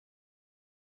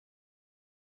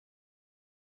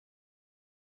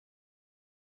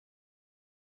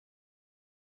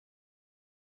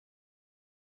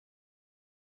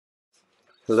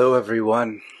Hello,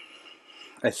 everyone.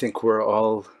 I think we're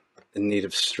all in need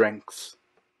of strength.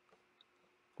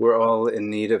 We're all in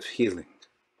need of healing.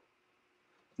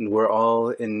 And we're all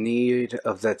in need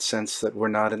of that sense that we're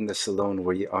not in this alone.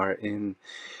 We are in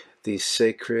these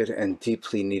sacred and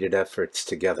deeply needed efforts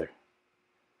together.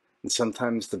 And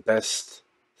sometimes the best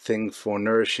thing for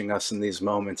nourishing us in these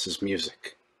moments is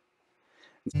music.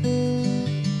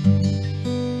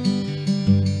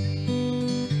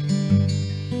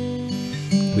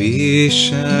 We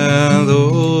shall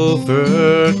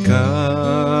overcome.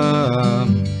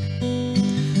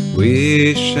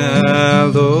 We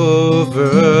shall overcome.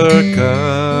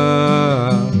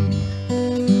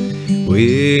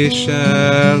 We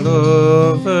shall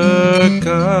overcome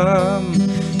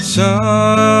someday.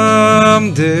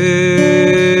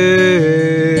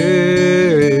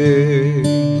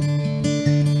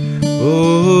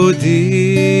 Oh,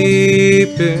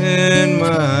 deep in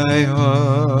my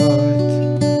heart,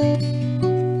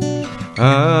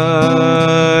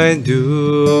 I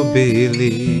do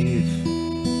believe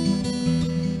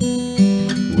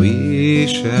we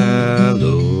shall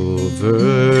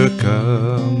overcome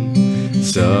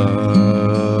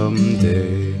someday.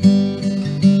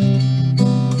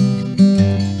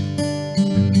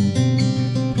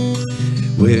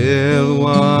 We'll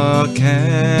walk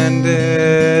hand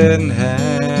in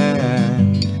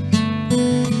hand.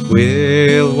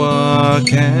 We'll walk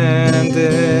hand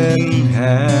in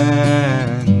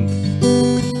hand.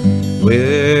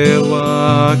 We'll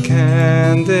walk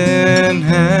hand in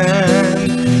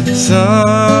hand someday.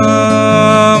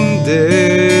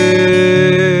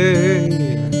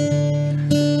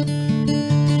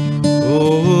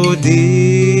 Oh,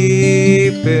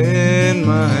 deep in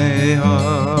my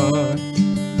heart,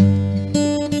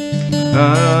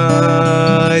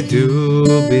 I do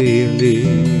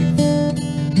believe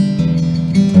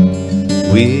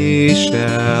we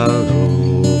shall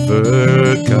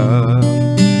overcome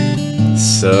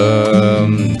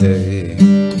someday.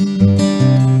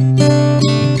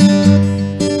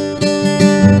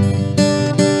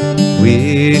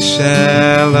 We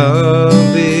shall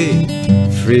all be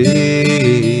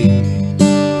free.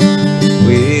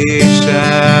 We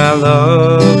shall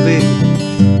all be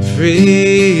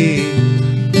free.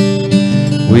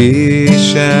 We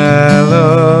shall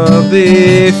all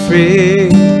be free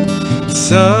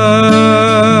someday.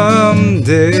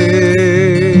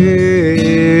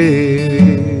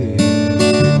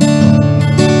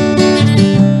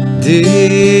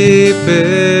 Deep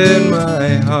in my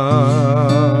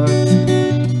heart,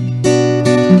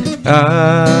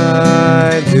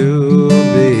 I do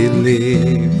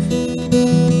believe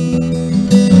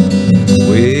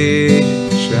we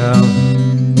shall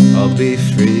all be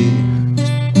free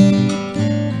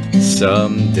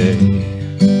someday.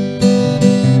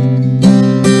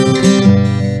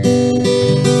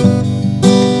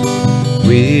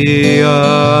 We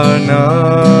are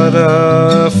not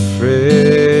afraid.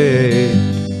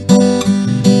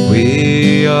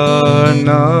 We are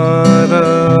not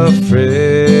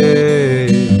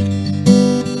afraid.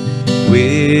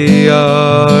 We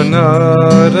are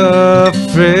not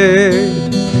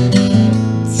afraid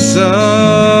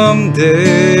someday.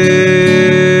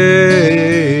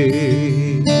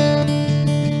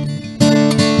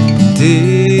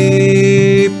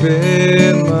 Deep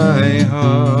in my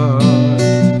heart,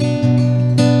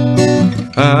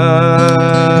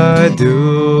 I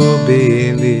do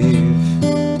believe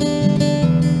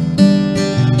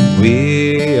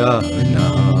we are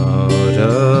not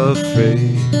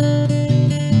afraid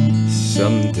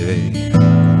someday.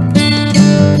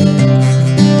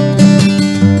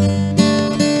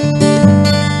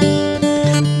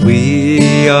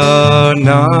 We are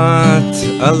not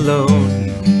alone.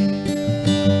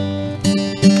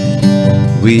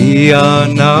 We are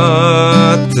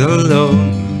not alone.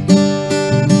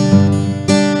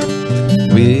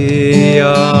 We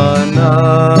are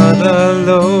not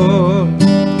alone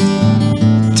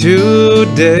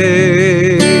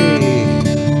today.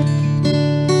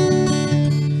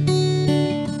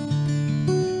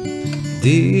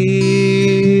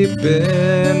 Deep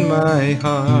in my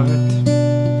heart,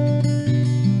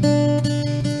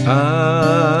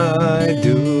 I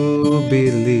do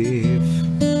believe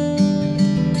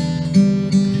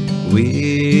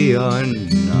we are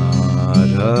not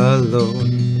alone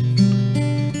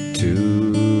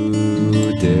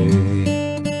today.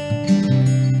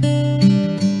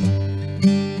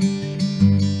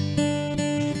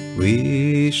 We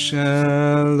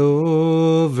shall overcome.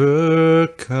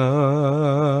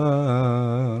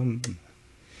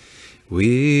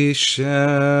 We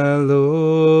shall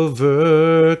overcome.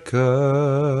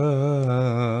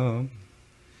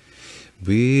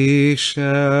 We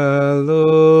shall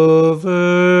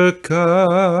overcome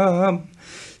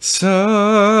someday.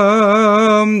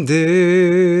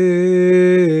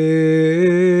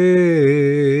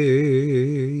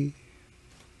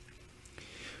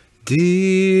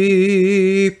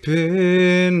 Deep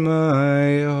in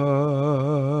my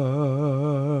heart,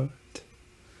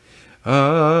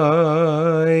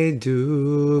 I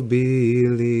do believe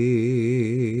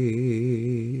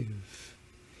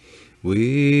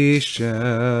we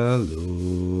shall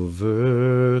overcome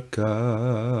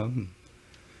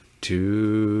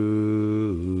today.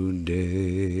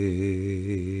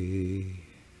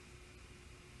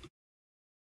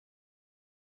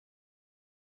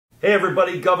 Hey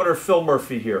everybody, Governor Phil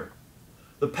Murphy here.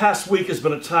 The past week has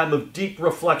been a time of deep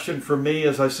reflection for me,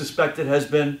 as I suspect it has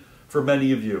been for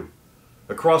many of you.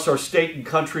 Across our state and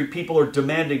country, people are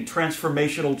demanding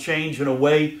transformational change in a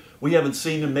way we haven't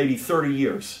seen in maybe 30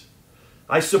 years.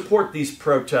 I support these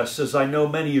protests, as I know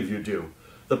many of you do.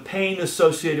 The pain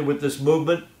associated with this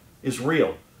movement is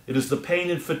real. It is the pain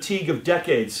and fatigue of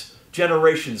decades,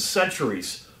 generations,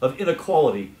 centuries of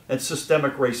inequality and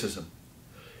systemic racism.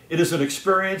 It is an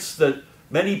experience that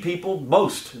many people,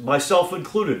 most, myself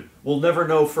included, will never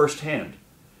know firsthand.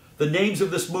 The names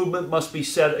of this movement must be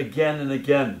said again and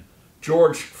again.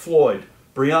 George Floyd,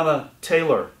 Breonna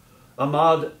Taylor,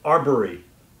 Ahmaud Arbery,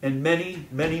 and many,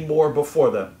 many more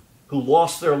before them, who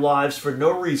lost their lives for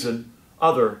no reason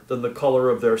other than the color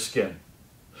of their skin.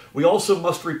 We also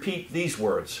must repeat these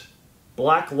words: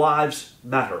 Black Lives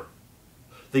Matter.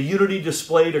 The unity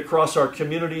displayed across our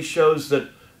community shows that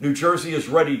New Jersey is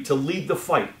ready to lead the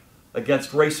fight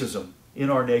against racism in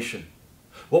our nation.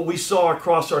 What we saw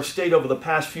across our state over the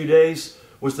past few days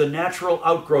was the natural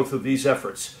outgrowth of these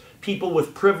efforts. People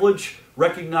with privilege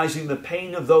recognizing the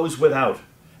pain of those without,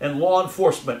 and law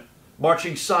enforcement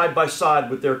marching side by side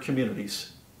with their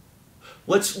communities.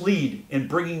 Let's lead in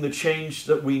bringing the change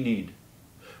that we need.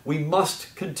 We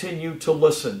must continue to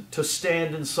listen, to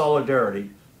stand in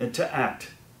solidarity, and to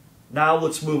act. Now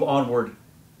let's move onward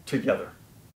together.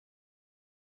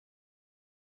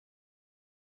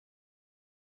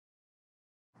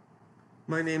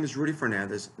 My name is Rudy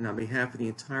Fernandez, and on behalf of the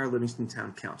entire Livingston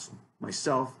Town Council,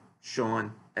 myself,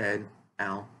 Sean, Ed,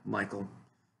 Al, Michael,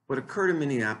 what occurred in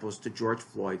Minneapolis to George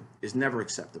Floyd is never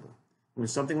acceptable. When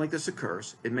something like this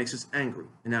occurs, it makes us angry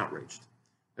and outraged.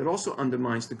 It also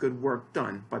undermines the good work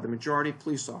done by the majority of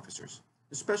police officers,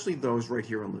 especially those right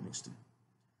here in Livingston.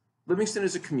 Livingston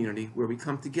is a community where we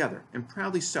come together and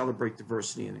proudly celebrate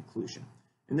diversity and inclusion,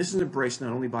 and this is embraced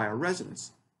not only by our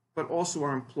residents, but also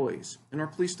our employees and our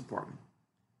police department.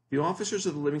 The officers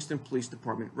of the Livingston Police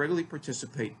Department regularly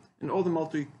participate in all the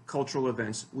multicultural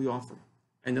events we offer.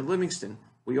 And in Livingston,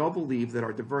 we all believe that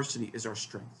our diversity is our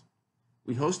strength.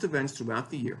 We host events throughout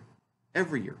the year,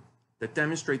 every year, that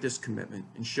demonstrate this commitment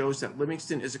and shows that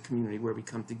Livingston is a community where we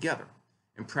come together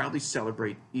and proudly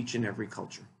celebrate each and every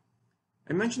culture.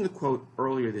 I mentioned the quote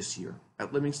earlier this year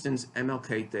at Livingston's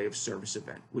MLK Day of Service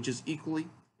event, which is equally,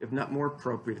 if not more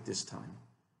appropriate at this time.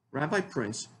 Rabbi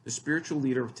Prince, the spiritual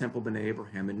leader of Temple B'nai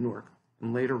Abraham in Newark,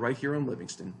 and later right here in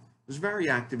Livingston, was very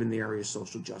active in the area of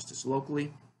social justice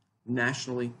locally,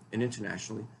 nationally, and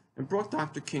internationally, and brought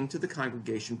Dr. King to the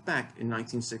congregation back in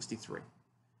 1963.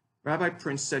 Rabbi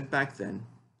Prince said back then,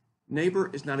 "Neighbor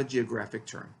is not a geographic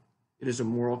term. It is a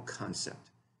moral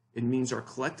concept. It means our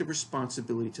collective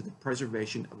responsibility to the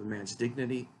preservation of a man's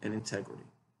dignity and integrity."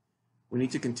 We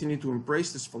need to continue to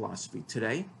embrace this philosophy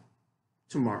today,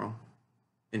 tomorrow,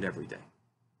 and every day.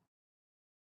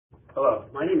 Hello,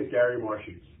 my name is Gary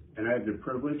Marshutz, and I have the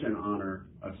privilege and honor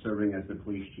of serving as the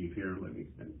police chief here in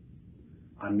Livingston.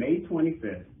 On May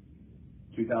 25th,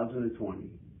 2020,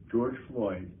 George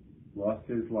Floyd lost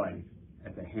his life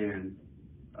at the hands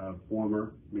of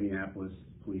former Minneapolis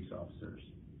police officers.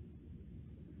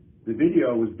 The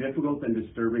video was difficult and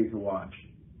disturbing to watch,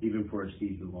 even for a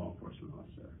seasoned law enforcement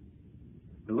officer.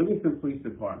 The Livingston Police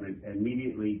Department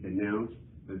immediately denounced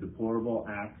the deplorable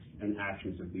acts and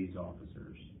actions of these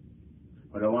officers.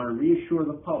 But I want to reassure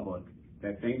the public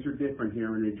that things are different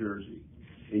here in New Jersey.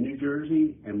 In New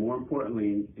Jersey, and more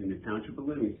importantly in the Township of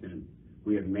Livingston,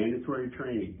 we have mandatory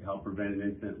training to help prevent an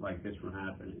incident like this from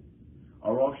happening.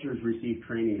 Our officers receive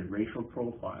training in racial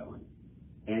profiling,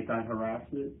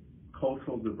 anti-harassment,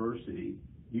 cultural diversity,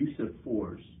 use of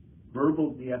force,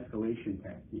 verbal de-escalation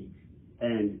techniques,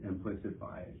 and implicit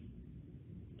bias.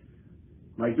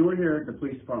 My door here at the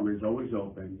police department is always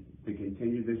open to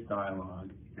continue this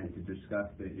dialogue and to discuss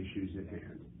the issues at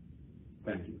hand.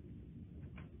 Thank you.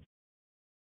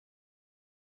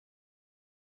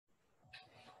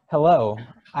 Hello,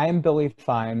 I am Billy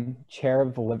Fine, Chair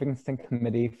of the Livingston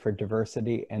Committee for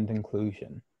Diversity and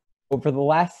Inclusion. Over the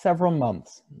last several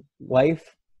months,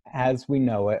 life as we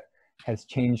know it has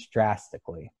changed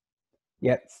drastically.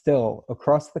 Yet still,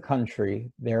 across the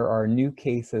country, there are new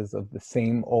cases of the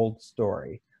same old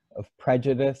story of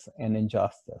prejudice and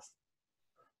injustice.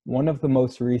 One of the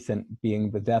most recent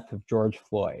being the death of George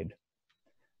Floyd.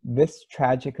 This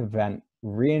tragic event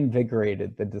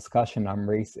reinvigorated the discussion on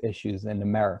race issues in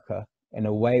America in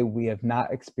a way we have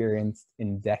not experienced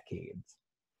in decades.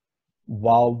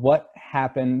 While what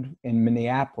happened in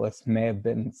Minneapolis may have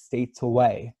been states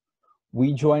away,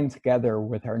 we joined together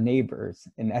with our neighbors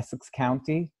in Essex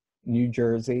County, New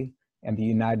Jersey, and the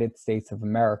United States of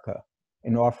America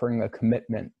in offering a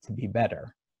commitment to be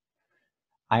better.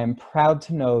 I am proud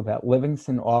to know that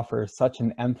Livingston offers such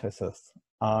an emphasis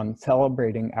on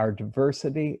celebrating our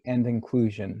diversity and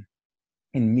inclusion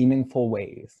in meaningful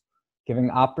ways, giving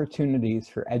opportunities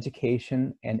for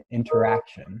education and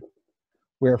interaction.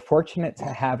 We are fortunate to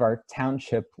have our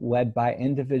township led by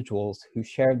individuals who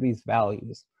share these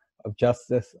values of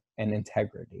justice and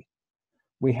integrity.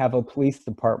 We have a police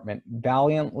department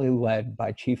valiantly led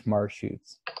by Chief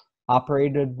Marshutz,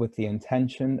 operated with the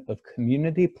intention of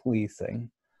community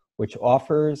policing, which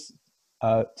offers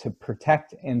to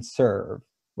protect and serve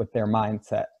with their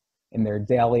mindset in their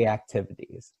daily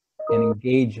activities and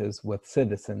engages with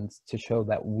citizens to show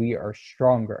that we are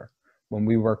stronger when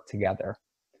we work together.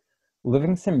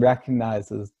 Livingston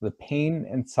recognizes the pain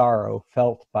and sorrow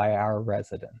felt by our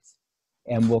residents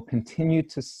and will continue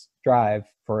to strive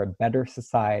for a better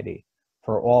society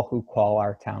for all who call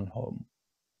our town home.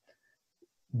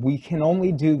 We can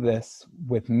only do this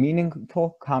with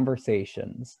meaningful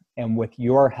conversations and with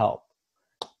your help.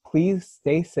 Please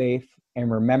stay safe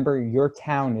and remember your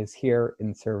town is here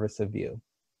in service of you.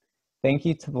 Thank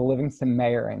you to the Livingston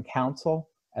Mayor and Council,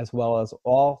 as well as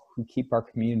all who keep our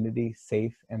community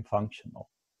safe and functional.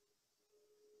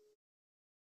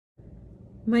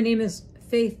 My name is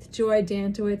Faith Joy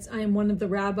Dantowitz. I am one of the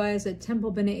rabbis at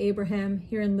Temple B'nai Abraham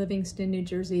here in Livingston, New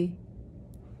Jersey.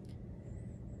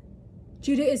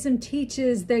 Judaism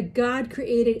teaches that God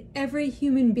created every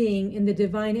human being in the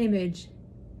divine image,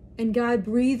 and God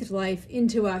breathed life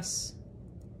into us.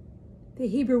 The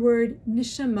Hebrew word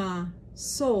neshama,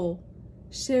 soul,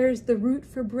 shares the root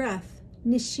for breath,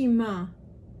 nishima.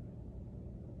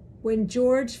 When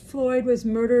George Floyd was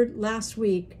murdered last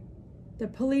week, the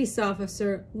police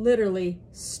officer literally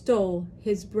stole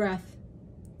his breath.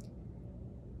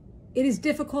 It is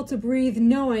difficult to breathe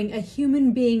knowing a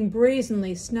human being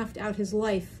brazenly snuffed out his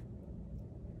life.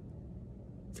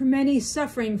 For many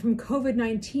suffering from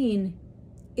COVID-19,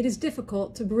 it is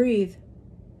difficult to breathe.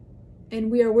 And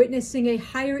we are witnessing a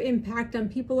higher impact on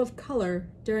people of color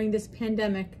during this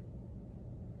pandemic.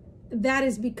 That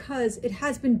is because it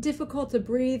has been difficult to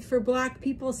breathe for Black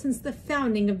people since the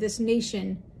founding of this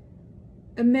nation.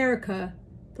 America,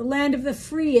 the land of the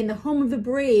free and the home of the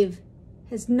brave,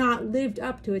 has not lived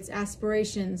up to its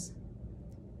aspirations.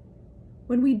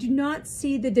 When we do not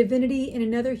see the divinity in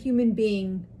another human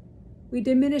being, we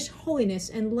diminish holiness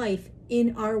and life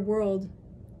in our world.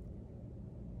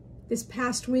 This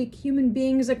past week, human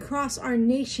beings across our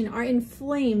nation are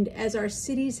inflamed as our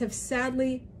cities have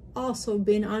sadly also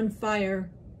been on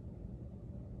fire.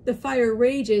 The fire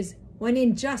rages when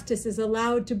injustice is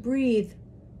allowed to breathe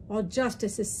while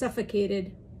justice is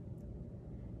suffocated.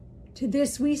 To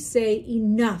this we say,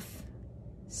 enough.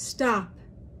 Stop.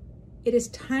 It is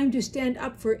time to stand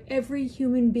up for every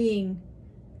human being,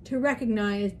 to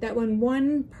recognize that when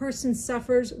one person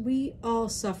suffers, we all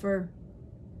suffer.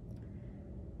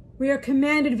 We are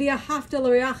commanded via Hafta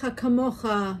l'reacha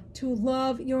kamocha, to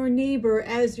love your neighbor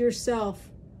as yourself.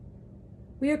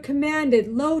 We are commanded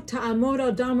lo ta'amod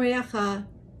al dam reacha,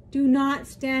 do not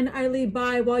stand idly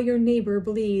by while your neighbor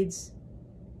bleeds.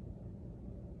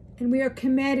 And we are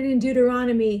commanded in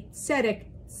Deuteronomy, tzedek,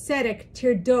 tzedek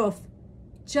tirdof,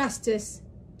 justice,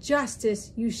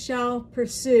 justice you shall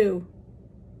pursue.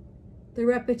 The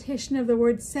repetition of the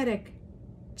word tzedek,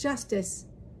 justice,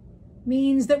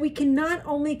 means that we can not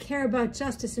only care about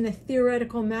justice in a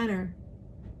theoretical manner.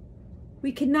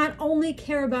 We can not only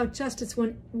care about justice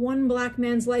when one Black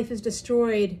man's life is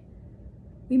destroyed.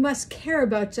 We must care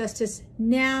about justice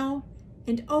now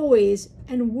and always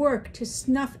and work to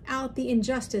snuff out the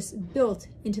injustice built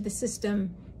into the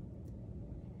system.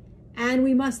 And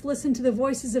we must listen to the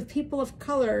voices of people of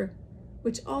color,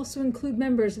 which also include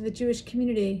members of the Jewish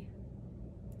community.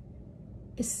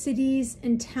 As cities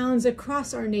and towns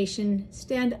across our nation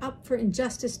stand up for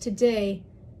injustice today,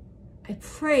 I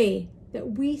pray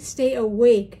that we stay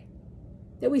awake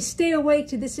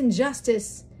to this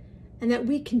injustice, and that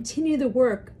we continue the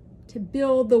work to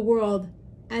build the world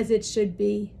as it should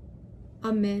be.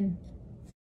 Amen.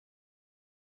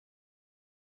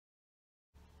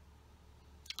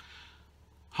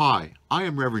 Hi, I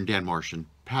am Reverend Dan Martian,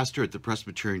 pastor at the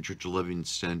Presbyterian Church of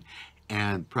Livingston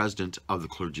and president of the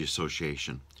Clergy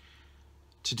Association.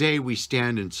 Today we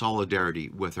stand in solidarity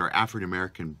with our African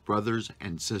American brothers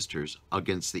and sisters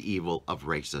against the evil of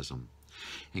racism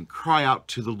and cry out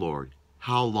to the Lord,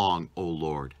 "How long, O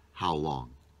Lord, how long?"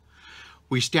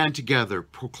 We stand together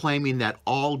proclaiming that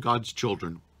all God's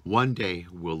children one day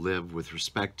will live with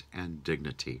respect and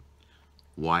dignity.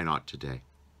 Why not today?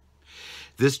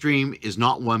 This dream is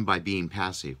not won by being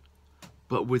passive,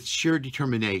 but with sheer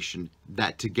determination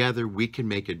that together we can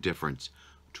make a difference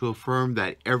to affirm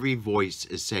that every voice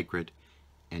is sacred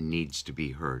and needs to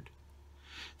be heard.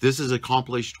 This is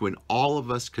accomplished when all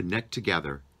of us connect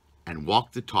together and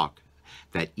walk the talk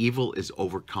that evil is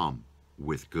overcome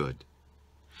with good.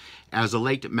 As the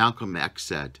late Malcolm X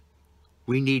said,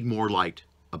 we need more light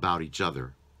about each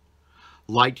other.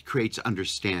 Light creates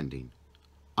understanding.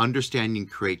 Understanding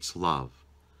creates love.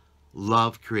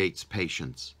 Love creates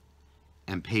patience.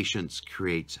 And patience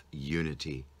creates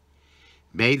unity.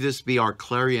 May this be our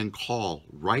clarion call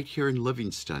right here in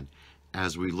Livingston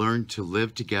as we learn to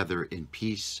live together in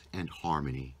peace and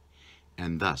harmony,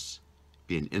 and thus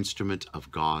be an instrument of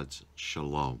God's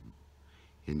shalom.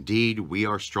 Indeed, we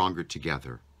are stronger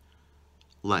together.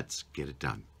 Let's get it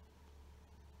done.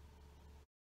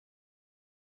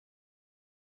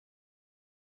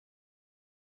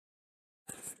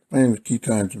 My name is Keith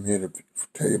Times. I'm here to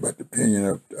tell you about the opinion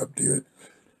of the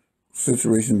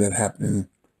situation that happened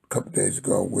a couple of days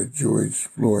ago with George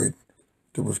Floyd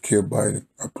that was killed by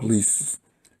police.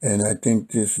 And I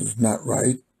think this is not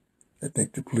right. I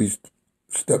think the police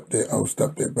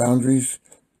overstepped their boundaries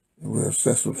with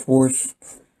excessive force.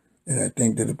 And I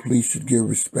think that the police should give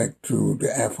respect to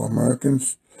the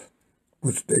Afro-Americans,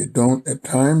 which they don't at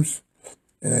times.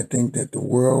 And I think that the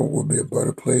world will be a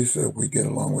better place if we get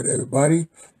along with everybody.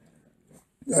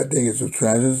 I think it's a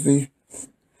tragedy.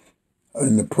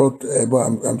 And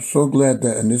I'm so glad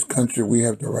that in this country we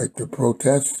have the right to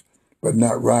protest, but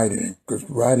not rioting, because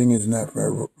rioting is not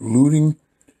right. Looting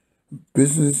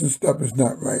business and stuff is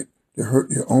not right. You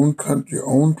hurt your own country, your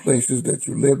own places that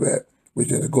you live at. We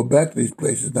have to go back to these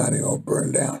places now; they all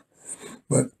burned down.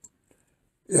 But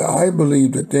yeah, I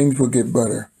believe that things will get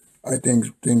better. I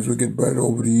think things will get better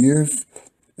over the years,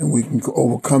 and we can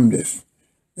overcome this.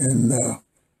 And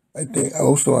I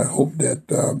hope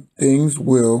that things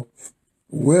will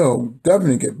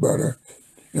definitely get better,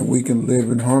 and we can live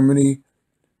in harmony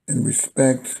and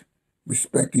respect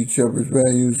each other's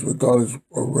values regardless of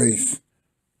race.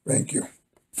 Thank you.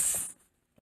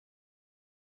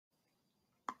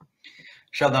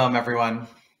 Shalom, everyone.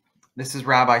 This is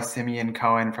Rabbi Simeon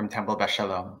Cohen from Temple Beth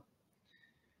Shalom.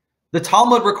 The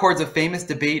Talmud records a famous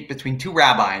debate between two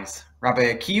rabbis,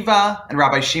 Rabbi Akiva and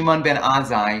Rabbi Shimon ben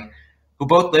Azai, who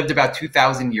both lived about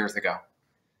 2,000 years ago.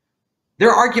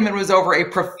 Their argument was over a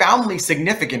profoundly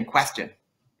significant question.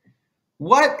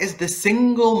 What is the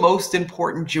single most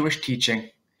important Jewish teaching?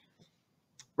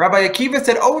 Rabbi Akiva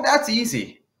said, "Oh, that's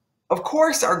easy. Of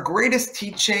course, our greatest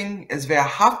teaching is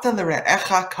ve'ahavta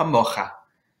l're'echa kamocha.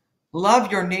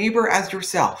 Love your neighbor as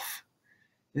yourself.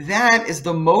 That is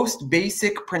the most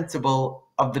basic principle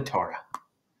of the Torah."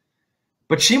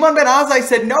 But Shimon ben Azai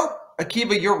said, "No,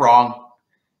 Akiva, you're wrong.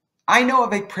 I know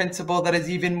of a principle that is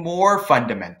even more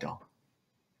fundamental.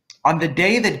 On the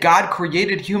day that God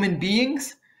created human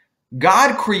beings,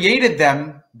 God created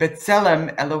them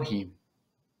B'Tselem Elohim,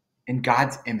 in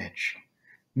God's image.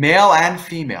 Male and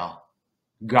female,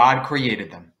 God created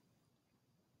them."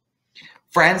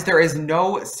 Friends, there is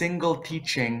no single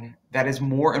teaching that is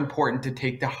more important to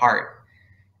take to heart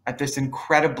at this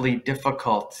incredibly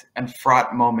difficult and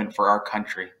fraught moment for our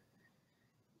country.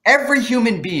 Every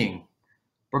human being,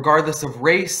 regardless of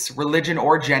race, religion,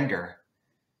 or gender,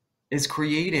 is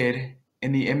created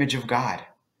in the image of God.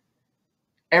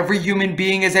 Every human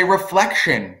being is a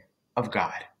reflection of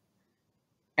God.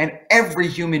 And every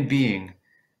human being,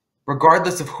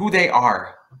 regardless of who they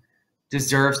are,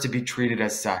 deserves to be treated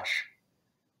as such.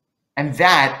 And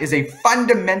that is a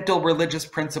fundamental religious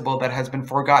principle that has been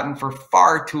forgotten for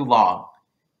far too long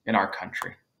in our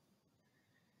country.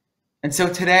 And so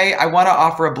today I want to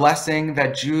offer a blessing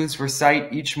that Jews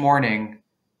recite each morning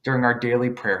during our daily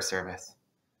prayer service.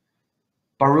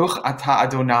 Baruch atah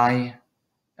Adonai,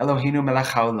 Eloheinu melech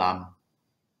haolam,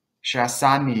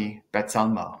 she'asani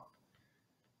b'tzalmo.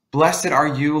 Blessed are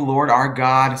you, Lord our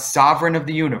God, sovereign of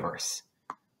the universe,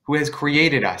 who has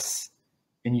created us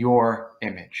in your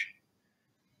image.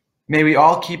 May we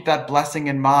all keep that blessing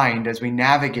in mind as we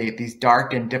navigate these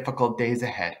dark and difficult days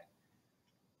ahead.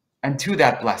 And to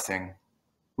that blessing,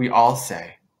 we all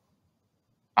say,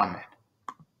 Amen.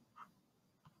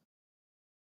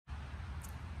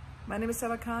 My name is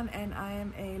Saba Khan and I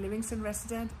am a Livingston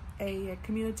resident, a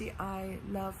community I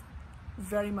love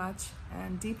very much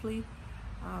and deeply.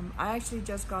 I actually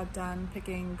just got done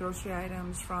picking grocery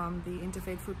items from the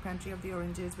Interfaith Food Pantry of the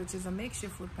Oranges, which is a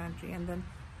makeshift food pantry, and then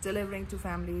delivering to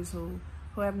families who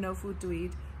have no food to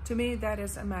eat. To me, that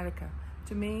is America.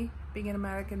 To me, being an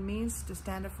American means to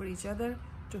stand up for each other,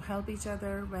 to help each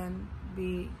other when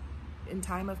we in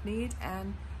time of need,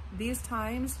 and these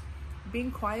times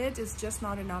being quiet is just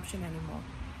not an option anymore.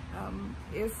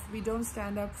 If we don't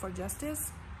stand up for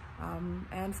justice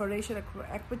and for racial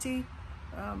equity,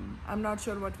 I'm not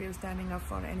sure what we are standing up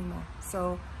for anymore.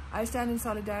 So I stand in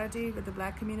solidarity with the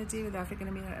Black community, with the African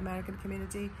American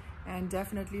community, and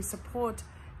definitely support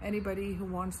anybody who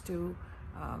wants to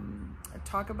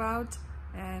talk about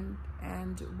and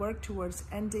work towards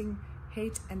ending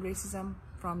hate and racism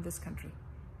from this country.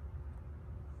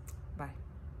 Bye.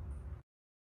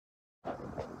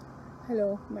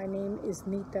 Hello, my name is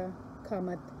Neeta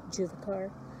Kamat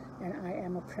Juvakar, and I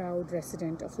am a proud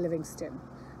resident of Livingston.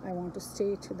 I want to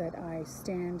state that I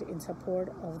stand in support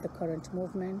of the current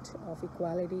movement of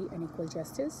equality and equal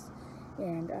justice,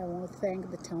 and I want to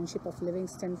thank the Township of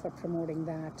Livingston for promoting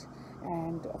that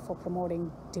and for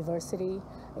promoting diversity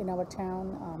in our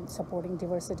town, supporting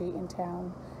diversity in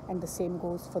town, and the same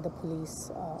goes for the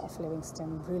police of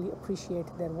Livingston. Really appreciate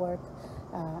their work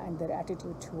and their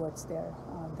attitude towards their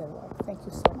work. Thank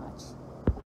you so much.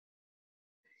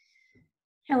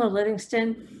 Hello,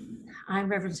 Livingston. I'm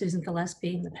Reverend Susan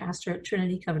Gillespie. I'm the pastor at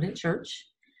Trinity Covenant Church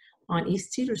on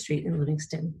East Cedar Street in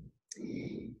Livingston.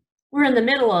 We're in the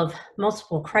middle of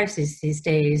multiple crises these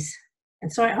days,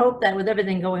 and so I hope that with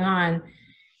everything going on,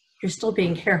 you're still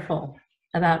being careful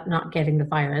about not getting the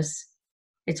virus.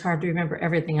 It's hard to remember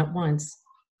everything at once.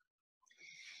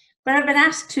 But I've been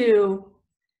asked to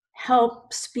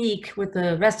help speak with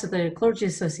the rest of the Clergy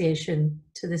Association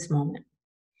to this moment.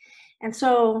 And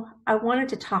so I wanted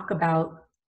to talk about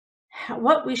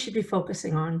what we should be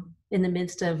focusing on in the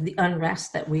midst of the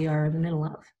unrest that we are in the middle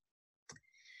of.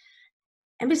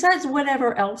 And besides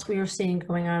whatever else we are seeing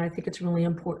going on, I think it's really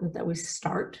important that we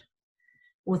start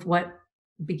with what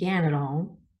began it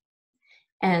all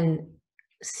and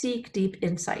seek deep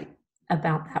insight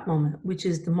about that moment, which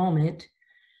is the moment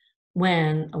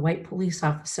when a white police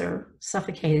officer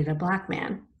suffocated a Black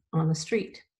man on the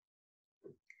street.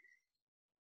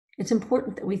 It's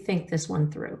important that we think this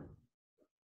one through.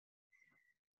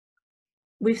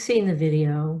 We've seen the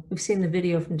video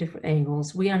from different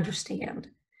angles. We understand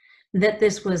that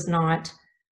this was not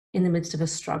in the midst of a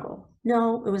struggle.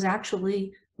 No, it was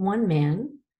actually one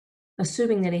man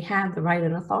assuming that he had the right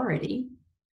and authority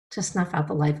to snuff out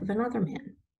the life of another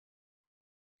man.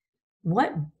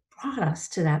 What brought us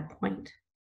to that point?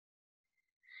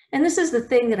 And this is the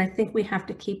thing that I think we have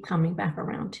to keep coming back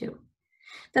around to.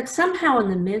 That somehow in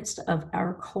the midst of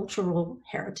our cultural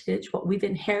heritage, what we've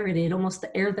inherited, almost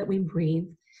the air that we breathe,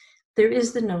 there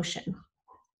is the notion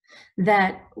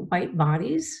that white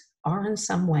bodies are in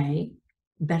some way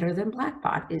better than Black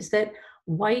bodies, that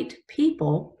white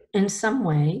people in some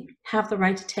way have the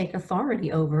right to take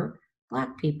authority over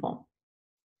Black people.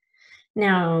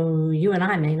 Now, you and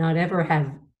I may not ever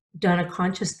have done a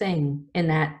conscious thing in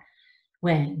that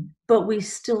way, but we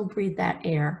still breathe that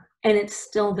air, and it's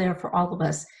still there for all of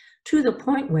us, to the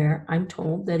point where I'm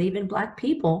told that even Black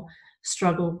people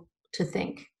struggle to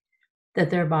think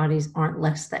that their bodies aren't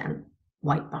less than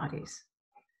white bodies.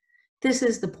 This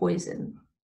is the poison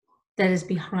that is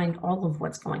behind all of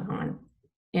what's going on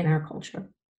in our culture.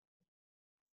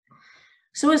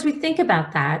 So as we think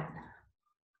about that,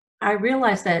 I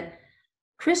realize that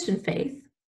Christian faith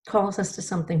calls us to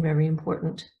something very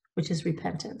important, which is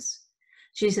repentance.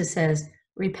 Jesus says,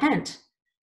 repent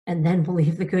and then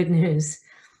believe the good news.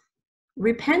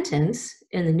 Repentance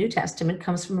in the New Testament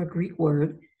comes from a Greek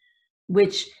word,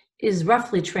 which is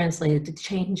roughly translated to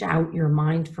change out your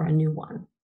mind for a new one.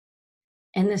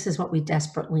 And this is what we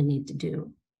desperately need to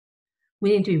do.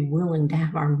 We need to be willing to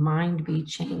have our mind be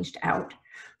changed out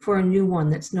for a new one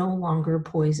that's no longer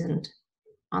poisoned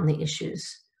on the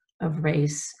issues of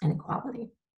race and equality.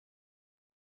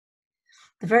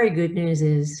 The very good news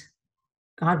is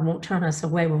God won't turn us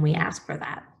away when we ask for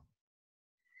that.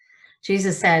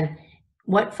 Jesus said,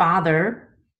 what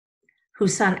father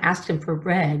whose son asked him for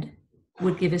bread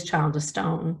would give his child a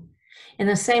stone? In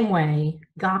the same way,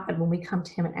 God, when we come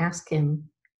to him and ask him,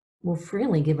 will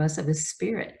freely give us of his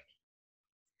Spirit.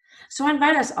 So I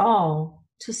invite us all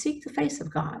to seek the face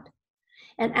of God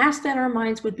and ask that our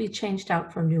minds would be changed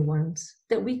out for new ones,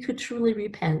 that we could truly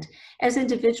repent as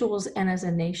individuals and as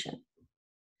a nation,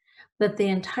 that the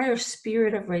entire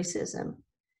spirit of racism,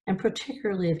 and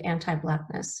particularly of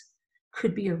anti-Blackness,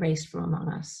 could be erased from among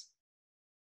us.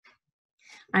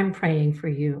 I'm praying for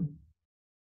you.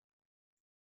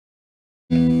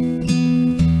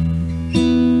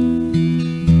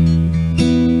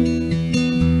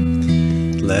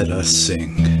 Let us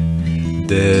sing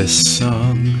this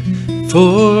song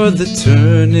for the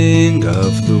turning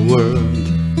of the world,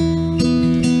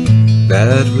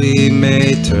 that we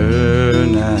may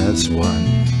turn as one.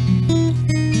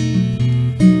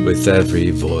 With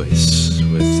every voice,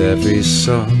 with every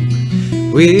song,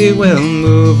 we will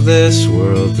move this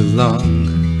world along,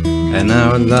 and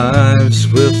our lives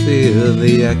will feel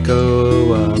the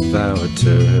echo of our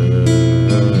turning.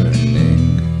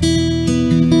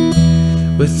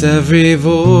 With every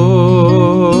voice,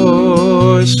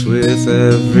 with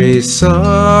every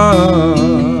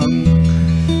song,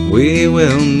 we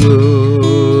will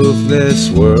move this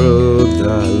world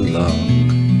along.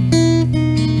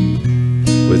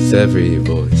 With every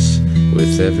voice,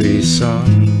 with every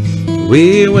song,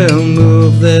 we will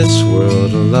move this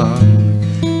world along,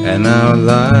 and our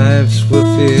lives will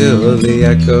feel the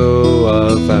echo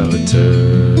of our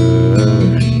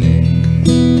turning.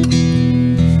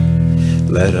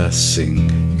 Let us sing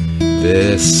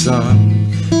this song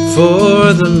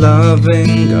for the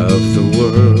loving of the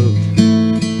world,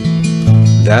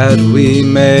 that we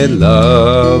may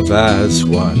love as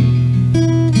one.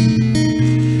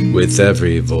 With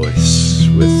every voice,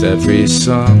 with every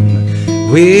song,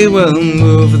 we will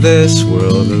move this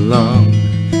world along,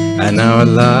 and our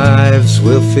lives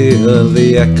will feel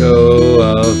the echo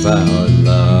of our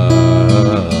loving.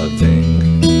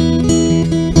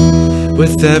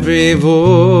 With every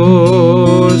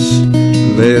voice,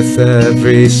 with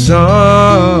every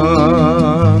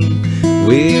song,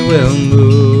 we will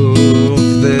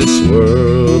move this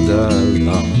world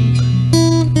along.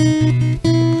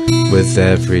 With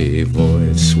every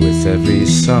voice, with every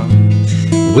song,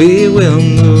 we will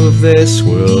move this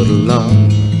world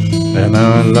along, and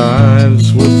our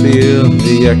lives will feel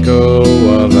the echo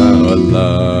of our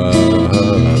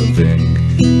loving.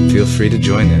 Feel free to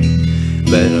join in.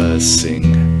 Let us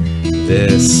sing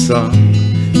this song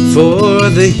for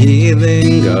the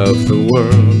healing of the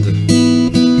world,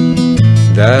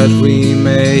 that we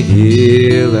may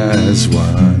heal as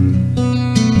one.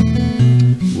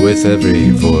 With every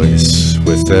voice,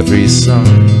 with every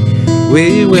song,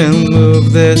 we will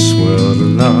move this world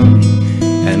along,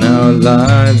 and our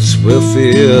lives will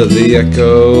feel the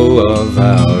echo of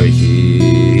our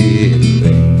healing.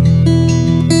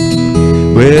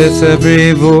 With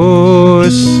every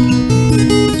voice,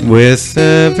 with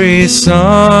every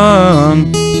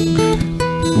song,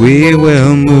 we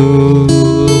will move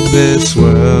this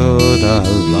world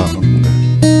along.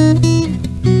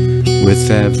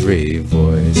 With every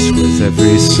voice, with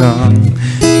every song,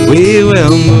 we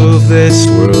will move this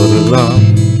world along,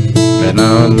 and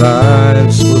our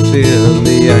lives will feel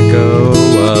the echo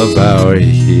of our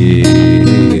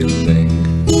healing.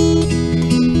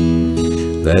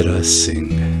 Let us sing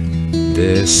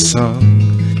this song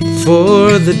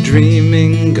for the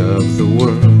dreaming of the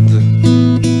world,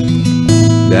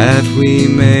 that we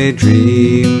may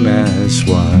dream as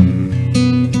one.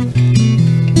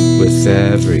 With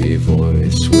every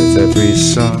voice, with every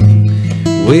song,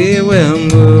 we will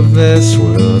move this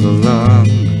world along,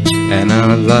 and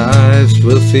our lives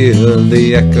will feel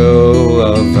the echo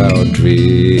of our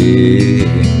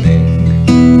dreaming.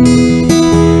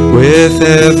 With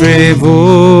every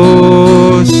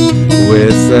voice,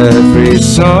 with every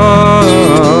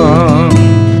song,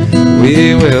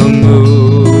 we will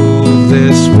move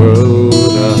this world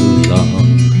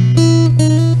along.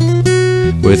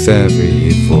 With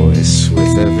every voice,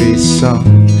 with every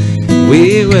song,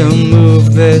 we will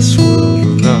move this world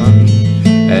along,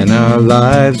 and our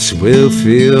lives will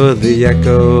feel the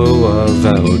echo of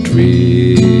our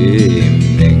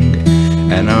dreaming,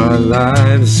 and our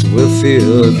lives will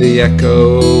feel the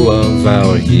echo of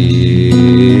our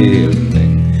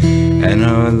healing, and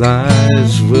our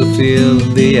lives will feel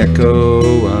the echo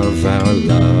of our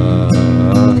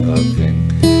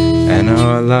loving, and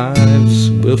our lives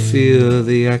will feel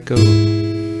the echo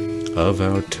of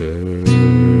our turning.